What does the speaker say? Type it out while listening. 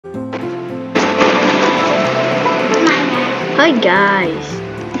Hi guys,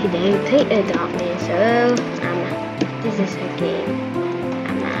 today we play Adopt Me. So this is a game.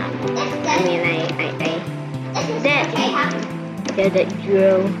 That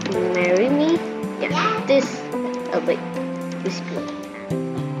girl marry me. Yeah, this. Oh wait, this girl.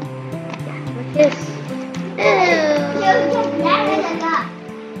 Yeah, this.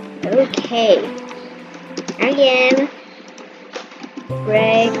 Okay. Again.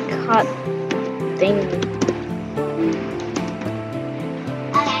 Record thing.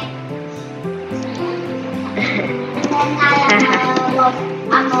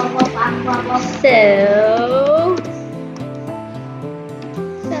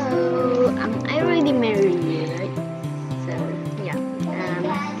 I already married you, right? So yeah.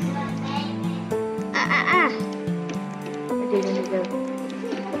 Where did you go?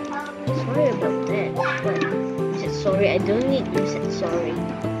 Sorry about that. But you said sorry. I don't need you said sorry.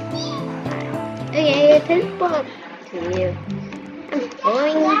 Okay, teleport to you. I'm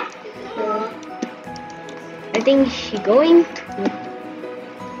going. I think she going to.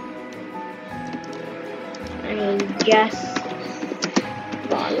 I just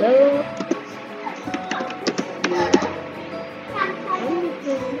follow.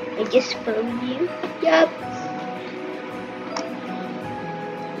 I just follow you. Yup.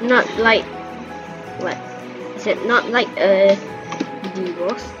 Not like what? Is it not like a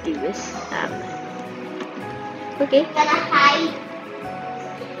divorce? Okay.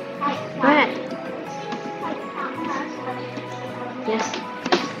 What? Yes.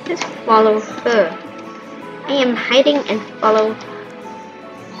 Just follow her. I am hiding and follow.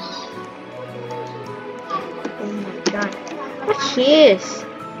 Oh my god. What she is?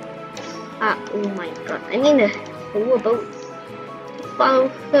 Oh my god. I need to hold a boat. Follow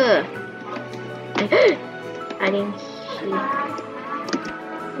her. I didn't see.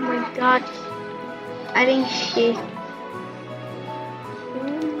 Oh my god. I didn't see. Oh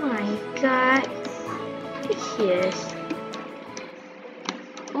my god. What she is?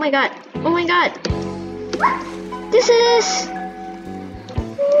 Oh my god. Oh my god. This is.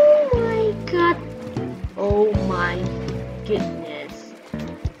 Oh my god. Oh my goodness.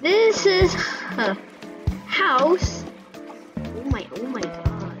 This is her house. Oh my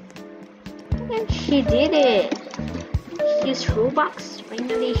god. And she did it. She's Roblox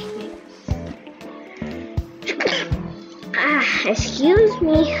finally. Excuse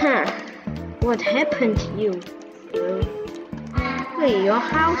me, huh? What happened to you? Wait, your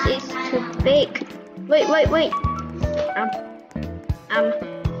house is too big. Wait.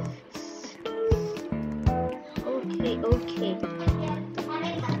 Okay.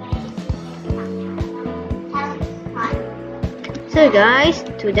 So guys,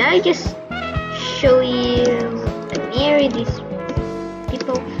 today I just show you and marry these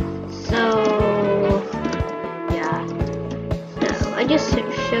people. So yeah. So I just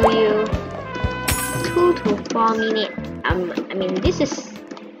show you 2 to 4 minutes. I mean this is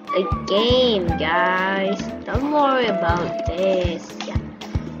a game, guys. Don't worry about this. Yeah.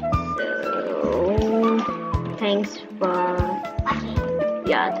 So thanks for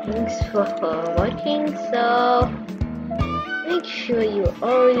watching. So make sure you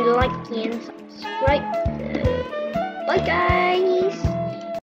already like and subscribe. Bye guys.